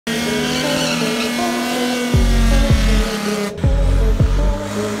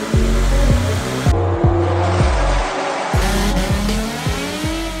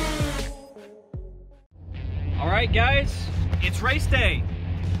It's race day,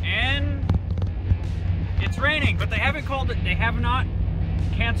 and it's raining, but they haven't called it, they have not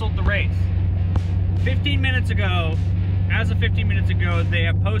canceled the race. 15 minutes ago, as of 15 minutes ago, they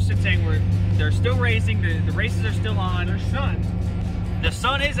have posted saying they're still racing, the races are still on. The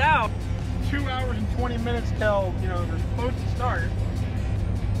sun is out. 2 hours and 20 minutes till, you know, they're supposed to start.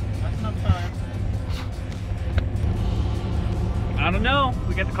 That's enough time. I don't know.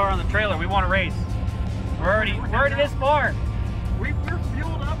 We got the car on the trailer. We want to race. We're already this far. We're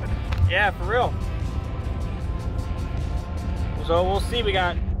fueled up. Yeah, for real. So we'll see. We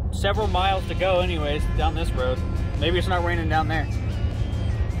got several miles to go anyways down this road. Maybe it's not raining down there.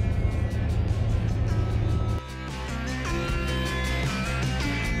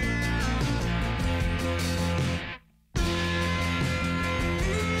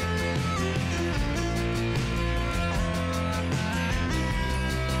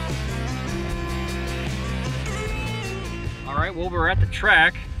 All right, well, we're at the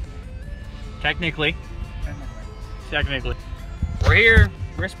track. Technically. We're here,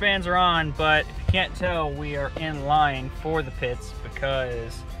 wristbands are on, but if you can't tell, we are in line for the pits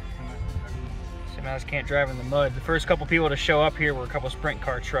because Semis can't drive in the mud. The first couple people to show up here were a couple sprint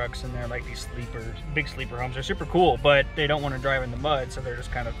car trucks, and they're like these sleepers, big sleeper homes. They're super cool, but they don't want to drive in the mud, so they're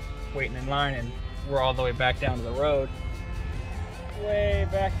just kind of waiting in line, and we're all the way back down to the road. Way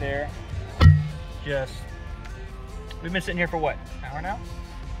back there. We've been sitting here for what, an hour now?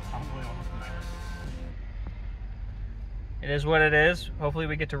 Probably almost an hour. It is what it is. Hopefully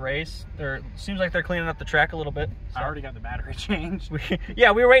we get to race. Seems like they're cleaning up the track a little bit. So. I already got the battery changed.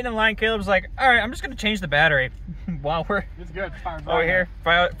 Yeah, we were waiting in line. Caleb's like, all right, I'm just going to change the battery while we're it's good. Fire's over here.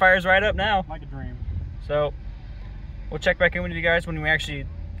 Fire's right up now. Like a dream. So we'll check back in with you guys when we actually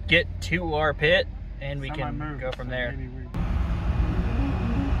get to our pit, and we can go from there.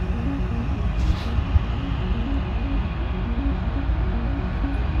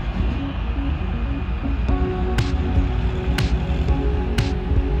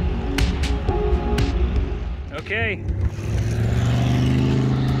 Okay.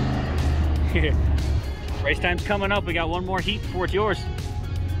 Race time's coming up. We got one more heat before it's yours.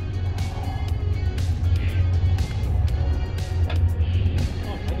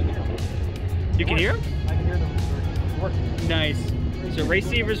 You can hear them? I can hear them working. Nice. So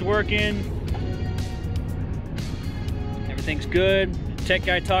receiver's working. Everything's good. Tech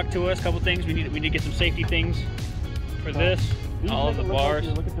guy talked to us. A couple things. We need to get some safety things for this. All of the bars.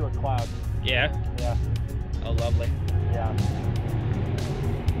 You're looking through a cloud. Yeah. Yeah. Oh, lovely. Yeah.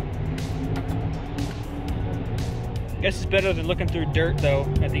 I guess it's better than looking through dirt, though,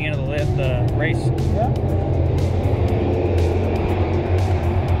 at the end of the race. Yeah.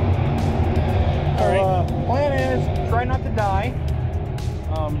 All right. Plan is try not to die.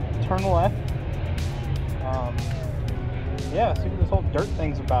 Turn left. Yeah, see what this whole dirt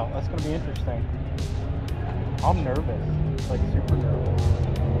thing's about. That's gonna be interesting. I'm nervous, like super nervous.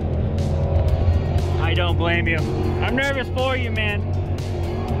 I don't blame you. I'm nervous for you, man.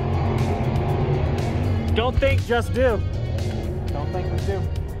 Don't think, just do. Don't think, just do.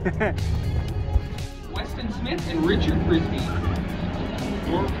 Weston Smith and Richard Frisbee.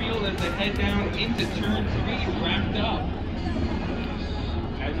 Field as they head down into turn 3 wrapped up.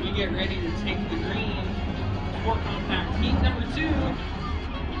 As we get ready to take the green, Sport Compact heat number 2.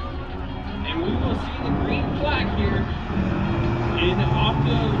 And we will see the green flag here. And off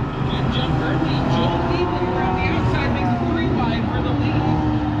the good jump early, Joel Liebling around the outside makes a 3 wide for the lead.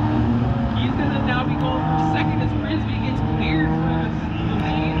 He's going to now be going for second as Frisbee gets cleared for the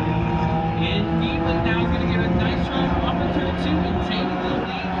lead. And Liebling now is going to get a nice drive off of turn 2 and take the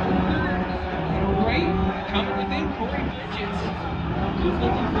lead for third. Right, coming within Corey Bridges. Who's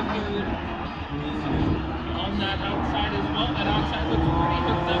looking for third. On that outside as well. That outside looks pretty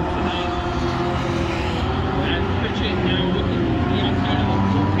hooked up tonight. As Pritchett now looking for the outside of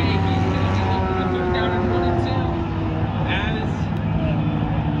the okay. He's going to be looking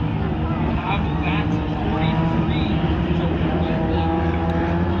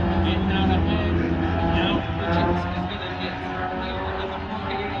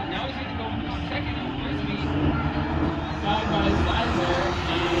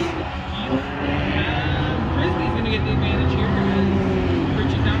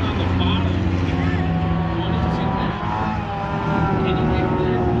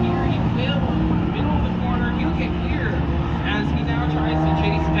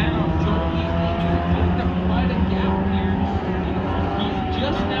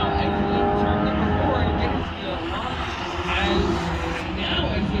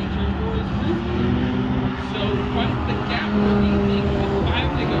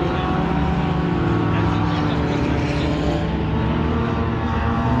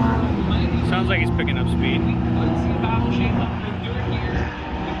like he's picking up speed. We could see a battle shape up for third here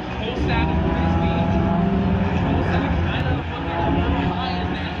with Colstat and Frisbee. Colstat kind of looking a little high in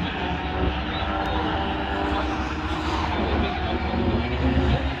there.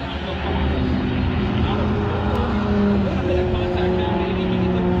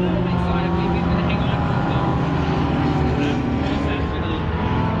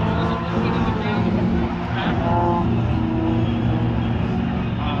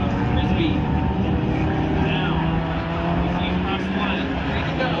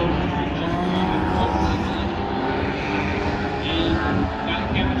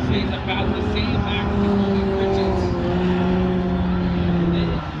 About the same back to Colby Bridges. And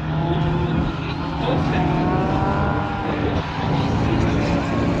then Colstat.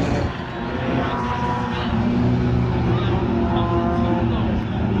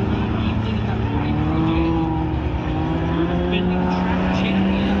 Defending track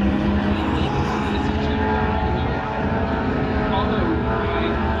champion. Followed by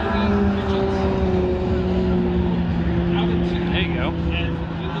Colby Bridges. Out of two. There you go. And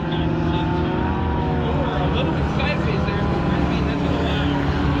a little bit sideways there, but Frisbee doesn't allow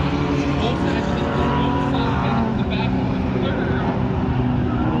both sides to both sides. The back third.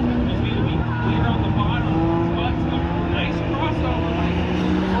 Frisbee will be clear on the bottom, but a nice crossover.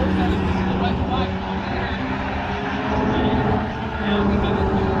 Both sides to the right flag on there. And we have a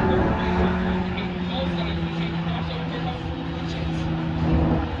third race. Both sides to see the crossover here.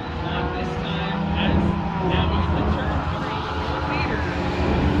 Not this time, as now in the turn 3 leader.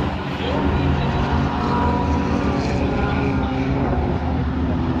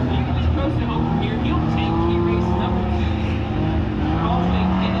 Here, he'll take key race number 2.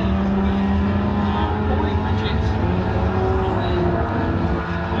 Following him, Corey Bridges.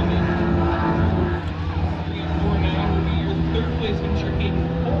 And then 3 and 4 now will be your third place finisher, Hayden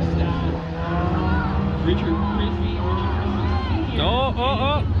Colstat. Richard Frisbee,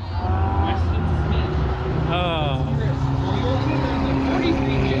 Oh. Weston Smith. Oh. For your winner in the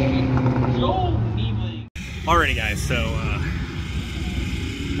 43 Joel Niebling. Alrighty, guys. So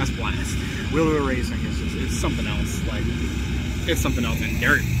that's a blast. Wheel-to-wheel racing is just, it's something else. Like, it's something else. And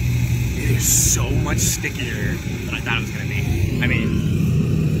dirt, it is so much stickier than I thought it was going to be. I mean,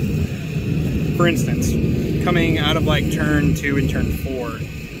 for instance, coming out of like turn 2 and turn 4,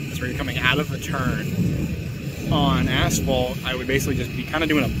 that's where you're coming out of the turn. On asphalt, I would basically just be kind of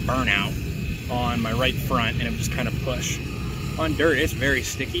doing a burnout on my right front, and it would just kind of push. On dirt, it's very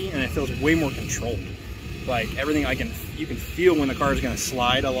sticky, and it feels way more controlled. Like everything, you can feel when the car is going to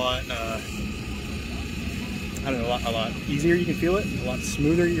slide a lot. I don't know, a lot easier. You can feel it, a lot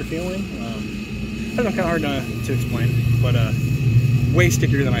smoother. You're feeling. I don't know, kind of hard to explain, but way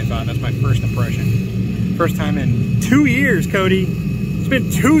stickier than I thought. That's my first impression. First time in 2 years, Cody. It's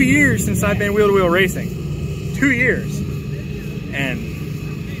been 2 years since I've been wheel-to-wheel racing. 2 years, and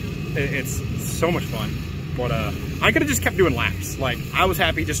it's so much fun. But I could have just kept doing laps. Like, I was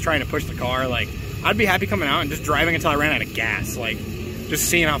happy just trying to push the car. Like, I'd be happy coming out and just driving until I ran out of gas. Like, just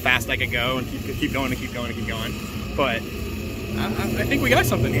seeing how fast I could go and keep going and keep going and keep going. But I think we got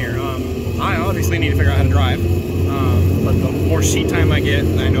something here. I obviously need to figure out how to drive. But the more seat time I get,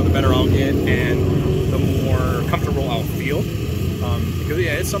 I know the better I'll get, and the more comfortable I'll feel. Because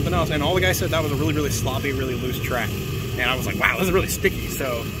yeah, it's something else. And all the guys said that was a really, really sloppy, really loose track. And I was like, wow, this is really sticky.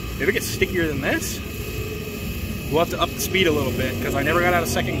 So if it gets stickier than this, we'll have to up the speed a little bit, because I never got out of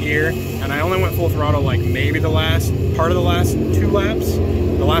second gear, and I only went full throttle like maybe the last part of the last 2 laps.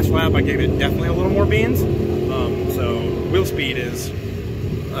 The last lap I gave it definitely a little more beans. So wheel speed is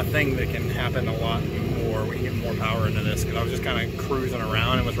a thing that can happen a lot more. We can get more power into this, because I was just kind of cruising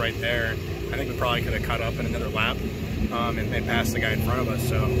around and was right there. I think we probably could have cut up in another lap and passed the guy in front of us.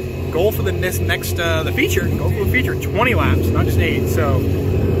 So goal for the feature, goal for the feature, 20 laps, not just 8. So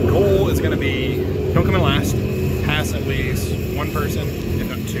goal is going to be, don't come in last. Pass at least 1 person, if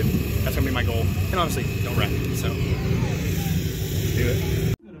not 2. That's gonna be my goal. And obviously, don't wreck. So, let's do it.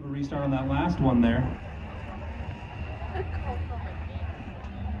 Bit of a restart on that last one there.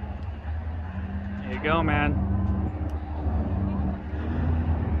 There you go, man.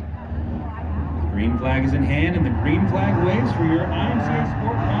 The green flag is in hand, and the green flag waves for your IMCA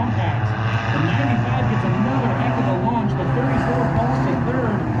Sport Compact. The 95 gets another heck of a launch. The 34 falls to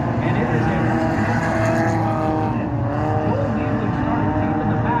 3rd, and it is a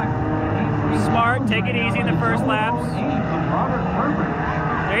Smart, take it easy in the first laps.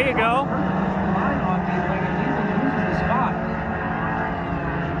 There you go.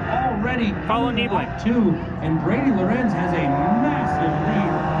 Already follow Niebling. 2, and Brady Lorenz has a massive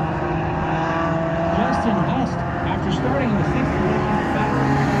lead. Justin Hust, after starting in the 6th position,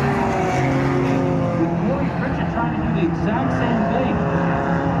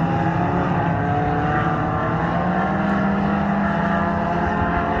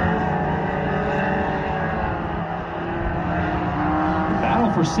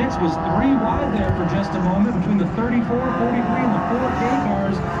 for 6 was 3 wide there for just a moment between the 34, 43, and the 4K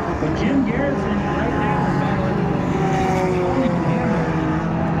cars. But Jim Garrison right now is battling all he can handle.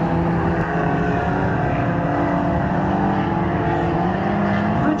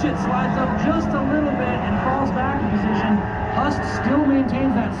 Pritchett slides up just a little bit and falls back in position. Hust still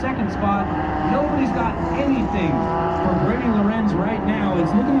maintains that second spot. Nobody's got anything for Brady Lorenz right now.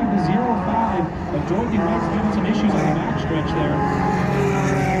 It's looking like the 0-5, but Dorothy Wright's having some issues on the backstretch there.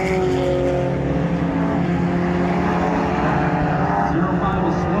 0-5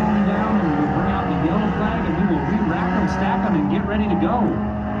 is slowing down, and we'll bring out the yellow flag, and we will re-rack them, stack them, and get ready to go.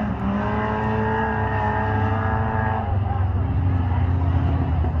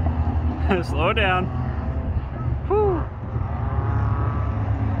 Slow down. Whew.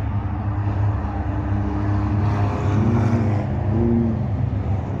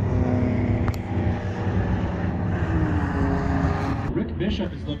 Rick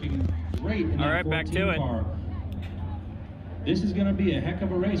Bishop is looking great in that All right, 14 back to it. car. This is going to be a heck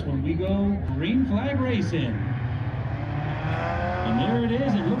of a race when we go green flag racing. And there it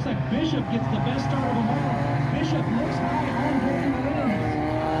is. It looks like Bishop gets the best start of them all. Bishop looks high on Brady Lorenz.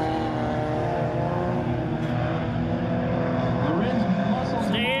 Lorenz muscles.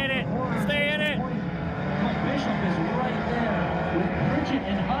 Stay in it. Stay in it. But Bishop is right there with Pritchett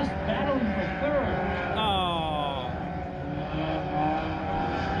and Hust battling for third. Oh.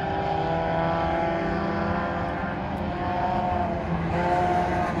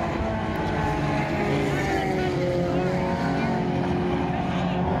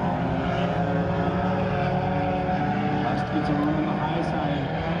 Hust gets a run on the high side,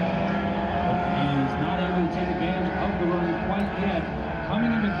 but he is not able to take advantage of the run quite yet.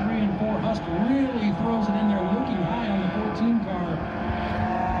 Coming into 3 and 4, Hust really throws it in there, looking high on the 14 car.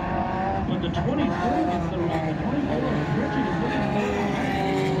 But the 24 gets the run. The 24 of Richard is looking good.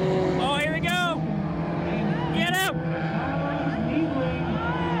 Oh, here we go. Get up. Needling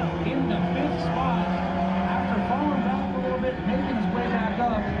in the 5th spot. After falling back a little bit, making his way back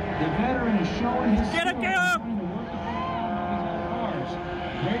up, the veteran is showing his Get up, skills get up. trying to work the cars.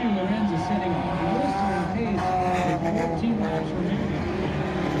 Brady Lorenz is setting a blistering pace with 14 laps remaining.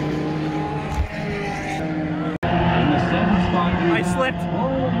 In the 7th spot, I slipped.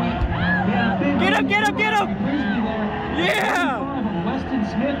 Get up, get up, get up. Yeah. Weston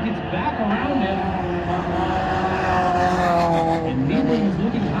Smith gets back around him. And Needling is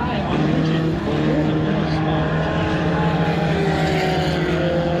looking high on Richard for the 4th spot.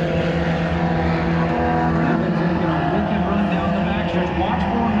 Evans is going to wicked run down the backstretch. Watch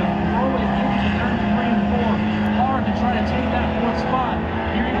for him to throw it into turn 3 and 4. Hard to try to take that 4th spot.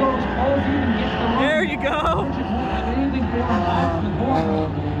 Here he goes. Pulls even gets the run. There you go. Richard won't have anything for him off the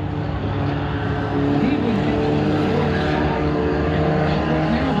corner. Needling gets the 4th spot. Right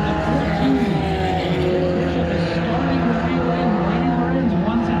now with the 14. Bishop is starting to reel in Brady Lorenz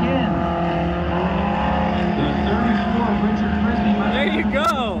once again. The 34 of Richard Frisbee. There you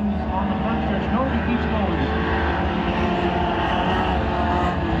go. On the front stretch. Nobody keeps going.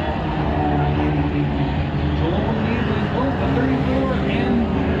 Joel Needling, both the 34 and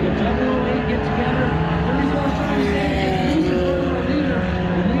the 008 get together. 34 is trying to stay loose in front of the leader.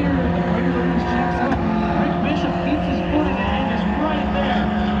 The leader of the Brady Lorenz checks up. Rick Bishop keeps his foot in it and is right there.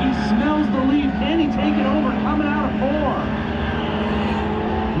 He smells the lead. Can he take it over coming out of 4?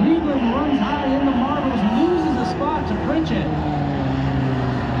 Needling runs high in the marbles, loses a spot to Pritchett.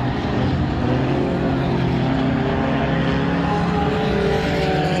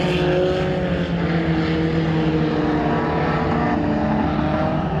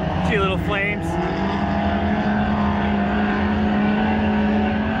 Two little flames.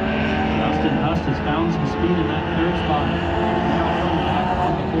 Justin Hust has found some speed in that 3rd spot. Now coming back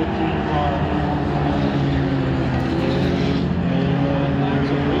on the 14 car. Laps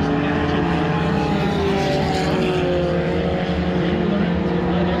of racing action. Brady Lorenz has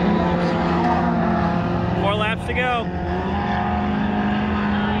led every lap so far. 4 laps to go.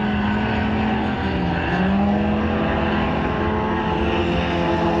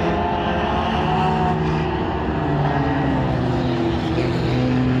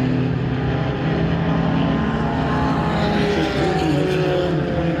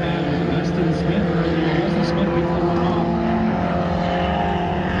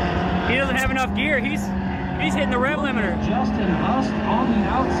 He doesn't have enough gear. He's hitting the rev limiter. Justin Hust on the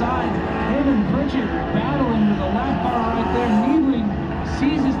outside. Him and Pritchett battling with the lap car right there. Needling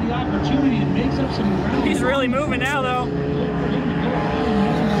seizes the opportunity and makes up some ground. He's really moving now, though.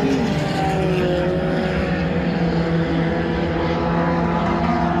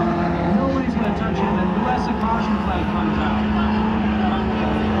 Nobody's going to touch him unless a caution flag comes out.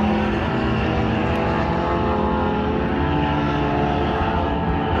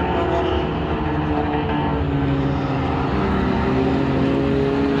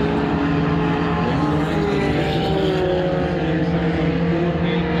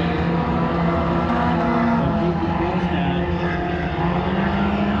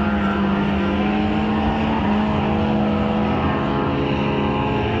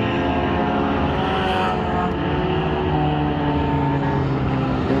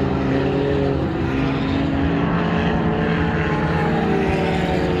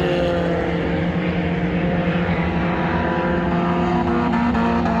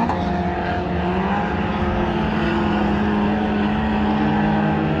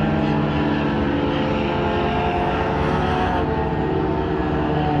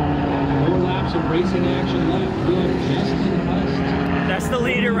 racing action left. Good, Justin Hust. That's the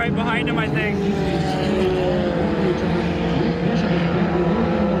leader right behind him, I think. Rick Bishop is currently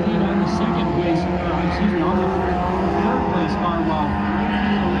moving the lead on the second place, excuse me, on the third place car, while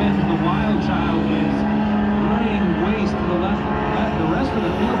the Wild Child is laying waste to the rest of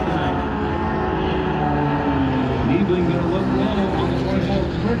the field tonight. Niebling going to look low on the 24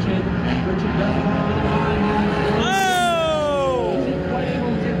 Pritchett. Pritchett doesn't have to line. Oh! Isn't quite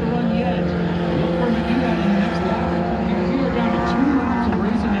able to take the run yet. Look for him to do that in the next lap. Here's here down to 2 laps of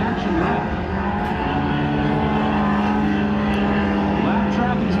racing action left. Lap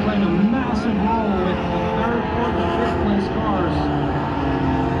traffic is playing a massive role with the 3rd, 4th, and 5th place cars.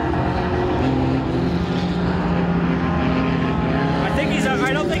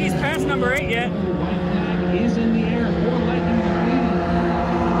 I don't think he's past number 8 yet. White flag is in the air for Lightning McQueen.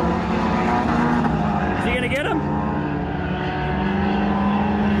 Is he gonna get him?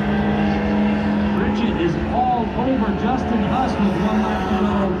 Pritchett is all over Justin Hust with 1 lap to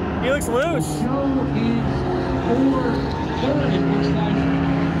go. He looks loose. Joe is for 3rd, it looks like.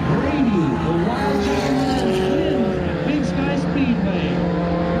 Brady, the Wild Child, wins at Big Sky Speedway.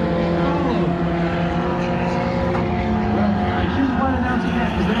 Followed. Well, I shouldn't quite announce it yet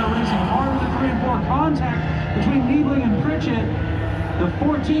because they are racing hard with the 3 and 4. Contact between Niebling and Pritchett. The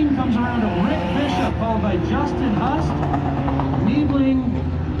 14 comes around to Rick Bishop, followed by Justin Hust. Niebling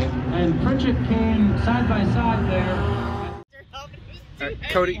and Pritchett came side by side there.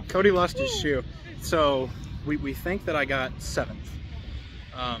 Cody lost his shoe, so we think that I got 7th.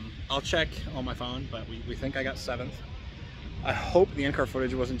 I'll check on my phone, but we think I got 7th. I hope the in-car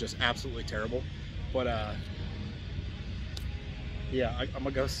footage wasn't just absolutely terrible, but yeah, I'm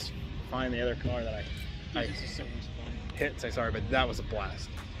gonna go find the other car that I hit and say sorry, but that was a blast.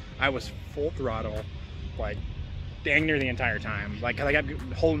 I was full throttle, like dang near the entire time. Like I kept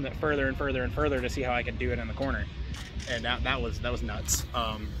holding it further and further and further to see how I could do it in the corner, and that was nuts.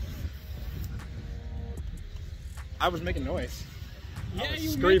 I was making noise. Yeah, you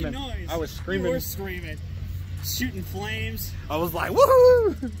were screaming. making noise. I was screaming. You were screaming. Shooting flames. I was like,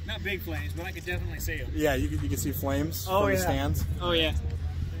 woohoo! Not big flames, but I could definitely see them. Yeah, you can see flames Oh, from yeah. the stands. Oh yeah.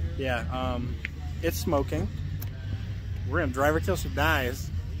 Yeah, it's smoking. We're gonna drive her till she dies.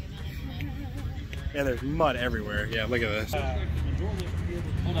 Yeah, there's mud everywhere. Yeah, look at this.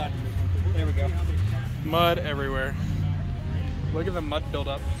 Hold on. There we go. Mud everywhere. Look at the mud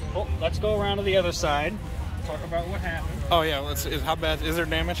buildup. Oh, let's go around to the other side. Talk about what happened. Oh yeah, how bad is there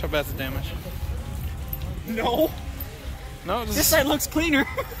damage? How bad's the damage? No. No, This side looks cleaner.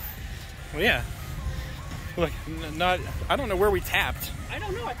 Well, yeah. Look, I don't know where we tapped. I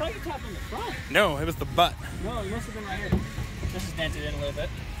don't know. I thought you tapped on the front. No, it was the butt. No, it must have been right here. This is dented in a little bit.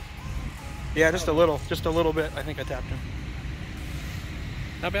 Yeah, just a little bit. I think I tapped him.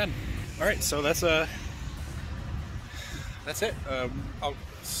 Not bad. All right, so that's it. I'll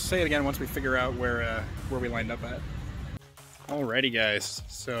say it again once we figure out where we lined up at. Alrighty, guys.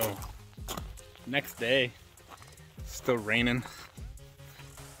 So next day, still raining.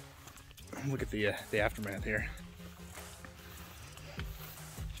 Look at the aftermath here.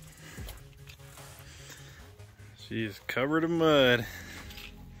 She's covered in mud.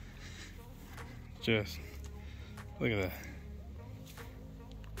 Just look at that.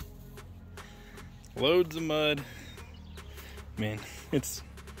 Loads of mud. Man, it's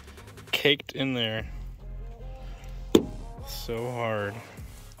caked in there so hard.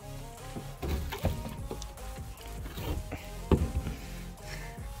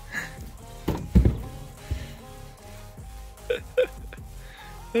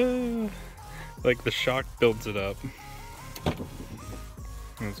 Like the shock builds it up.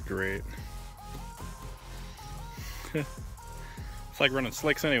 That's great. It's like running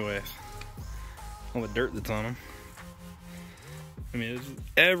slicks anyways. All the dirt that's on them. I mean, it's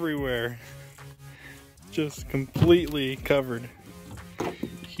everywhere. Just completely covered.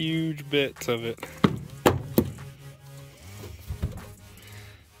 Huge bits of it.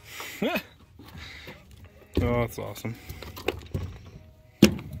 Oh, that's awesome.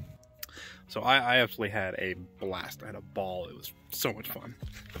 So I absolutely had a blast. I had a ball. It was so much fun.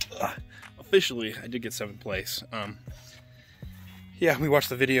 Officially, I did get 7th place. Yeah, we watched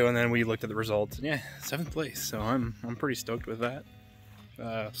the video and then we looked at the results. And yeah, 7th place. So I'm pretty stoked with that.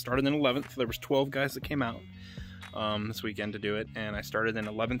 Started in 11th. There was 12 guys that came out this weekend to do it, and I started in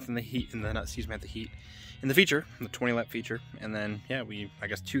 11th in the heat, in the feature, the 20-lap feature. And then yeah, I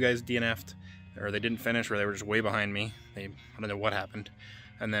guess 2 guys DNF'd, or they didn't finish, or they were just way behind me. I don't know what happened.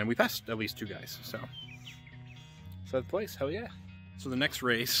 And then we passed at least 2 guys. So 7th place, hell yeah. So the next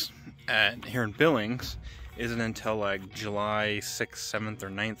race here in Billings isn't until like July 6th, 7th, or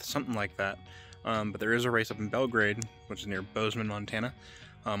 9th, something like that. But there is a race up in Belgrade, which is near Bozeman, Montana.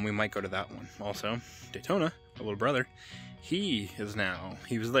 We might go to that one. Also, Daytona, my little brother, he was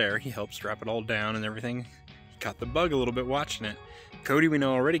there. He helped strap it all down and everything. He caught the bug a little bit watching it. Cody, we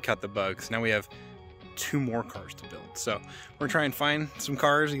know, already caught the bug, so now we have 2 more cars to build. So we're trying to find some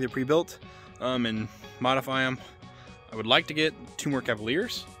cars, either pre-built, and modify them. I would like to get 2 more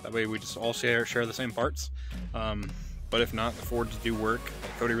Cavaliers. That way we just all share the same parts. But if not, the Fords do work.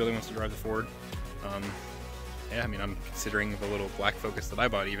 Cody really wants to drive the Ford. Yeah, I mean, I'm considering the little black Focus that I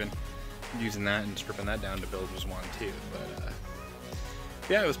bought, even using that and stripping that down to build just one too. But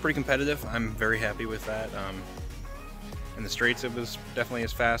yeah, it was pretty competitive. I'm very happy with that. In the straights, it was definitely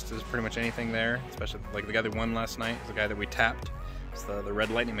as fast as pretty much anything there, especially like the guy that won last night, the guy that we tapped. It's the Red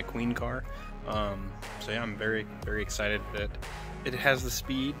Lightning McQueen car. So yeah, I'm very, very excited that it has the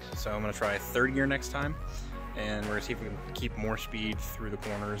speed. So I'm gonna try 3rd gear next time, and we're gonna see if we can keep more speed through the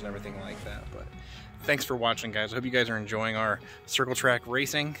corners and everything like that. But thanks for watching, guys. I hope you guys are enjoying our circle track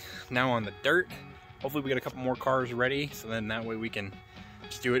racing now on the dirt. Hopefully we get a couple more cars ready, so then that way we can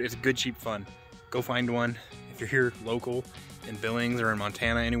just do it. It's good, cheap fun. Go find one. If you're here local in Billings or in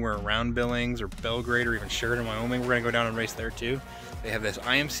Montana, anywhere around Billings or Belgrade or even Sheridan, Wyoming, we're gonna go down and race there too. They have this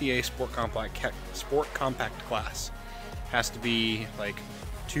IMCA Sport Compact class. Has to be like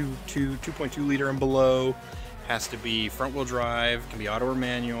 2.2 liter and below. Has to be front wheel drive, can be auto or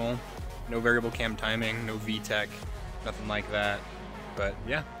manual. No variable cam timing, no VTEC, nothing like that. But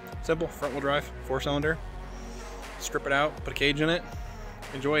yeah, simple, front wheel drive, 4-cylinder. Strip it out, put a cage in it,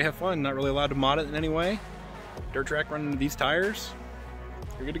 enjoy, have fun. Not really allowed to mod it in any way. Dirt track running these tires,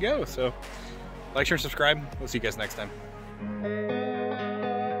 you're good to go. So like, share, and subscribe. We'll see you guys next time.